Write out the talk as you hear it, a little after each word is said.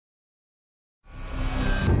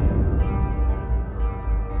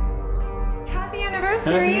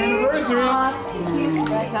anniversary! Happy anniversary! Thank you. You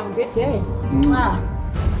guys have a good day. Mwah.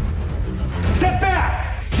 Step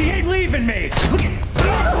back! She ain't leaving me!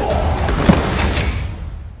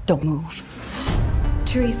 Don't move.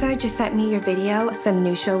 Teresa just sent me your video. Some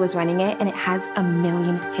new show was running it, and it has 1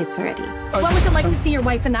 million hits already. What was it like to see your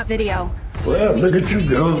wife in that video? Well, look at you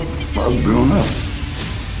go. I'm grown up.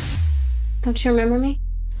 Don't you remember me?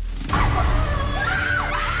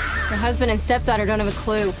 Your husband and stepdaughter don't have a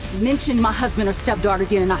clue. Mention my husband or stepdaughter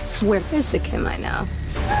again, and I swear. There's the Kim I know.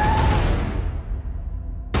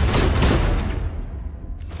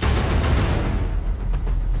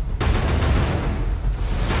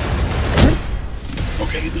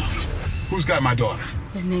 Okay, enough. Who's got my daughter?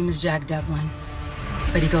 His name is Jack Devlin,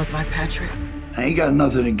 but he goes by Patrick. I ain't got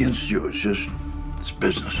nothing against you. It's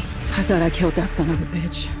business. I thought I killed that son of a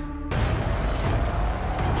bitch.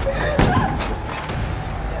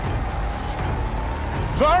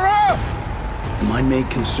 Zara! My main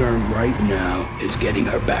concern right now is getting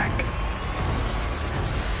her back.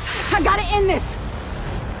 I gotta end this!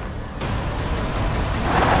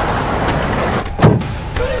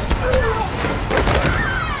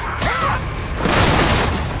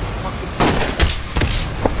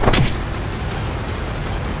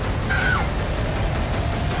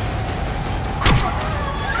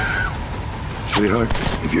 Sweetheart,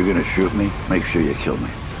 if you're gonna shoot me, make sure you kill me.